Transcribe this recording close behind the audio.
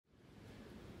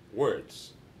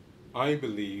Words. I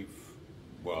believe,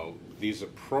 well, these are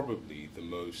probably the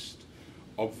most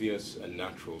obvious and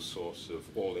natural source of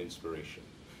all inspiration.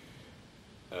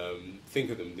 Think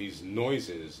of them, these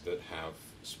noises that have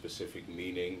specific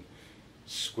meaning,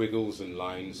 squiggles and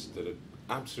lines that are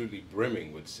absolutely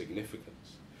brimming with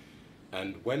significance.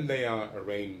 And when they are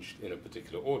arranged in a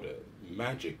particular order,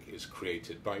 magic is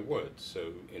created by words.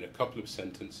 So in a couple of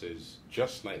sentences,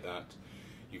 just like that,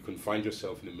 you can find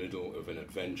yourself in the middle of an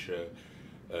adventure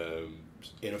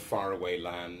in a faraway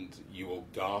land. You will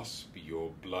gasp,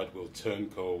 your blood will turn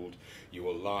cold, you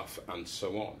will laugh, and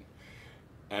so on.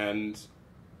 And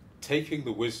taking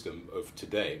the wisdom of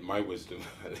today, my wisdom,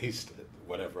 at least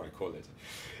whatever I call it,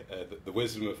 the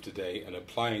wisdom of today, and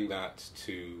applying that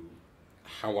to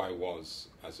how I was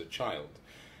as a child,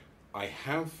 I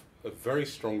have a very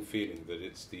strong feeling that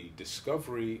it's the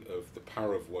discovery of the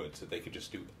power of words, that they could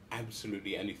just do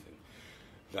absolutely anything,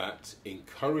 that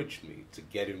encouraged me to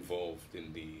get involved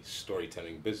in the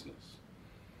storytelling business.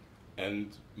 And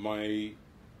my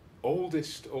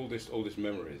oldest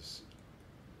memories,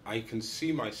 I can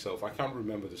see myself, I can't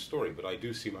remember the story, but I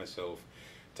do see myself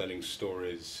telling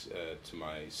stories to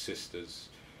my sisters,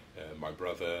 my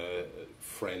brother,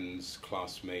 friends,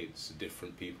 classmates,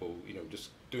 different people, just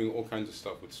doing all kinds of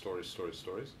stuff with stories.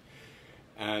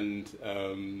 And,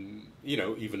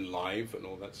 even live and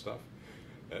all that stuff.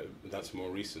 That's more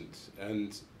recent.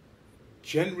 And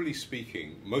generally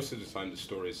speaking, most of the time the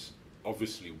stories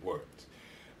obviously worked.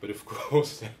 But of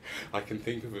course, I can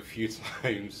think of a few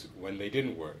times when they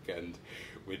didn't work, and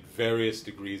with various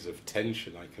degrees of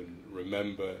tension, I can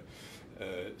remember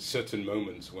certain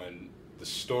moments when the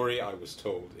story I was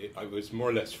told, I was more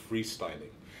or less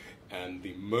freestyling, and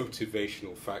the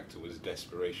motivational factor was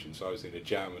desperation. So I was in a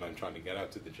jam, and I'm trying to get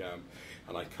out of the jam,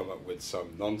 and I come up with some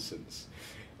nonsense.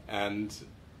 And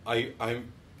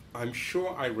I'm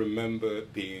sure I remember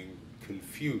being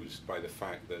confused by the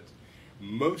fact that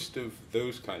most of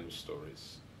those kind of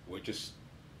stories were just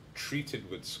treated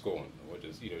with scorn, or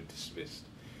just dismissed.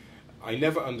 I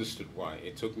never understood why.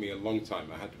 It took me a long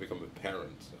time. I had to become a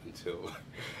parent until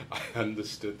I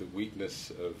understood the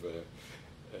weakness of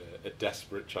a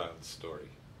desperate child's story.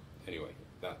 Anyway,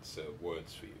 that's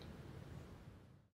words for you.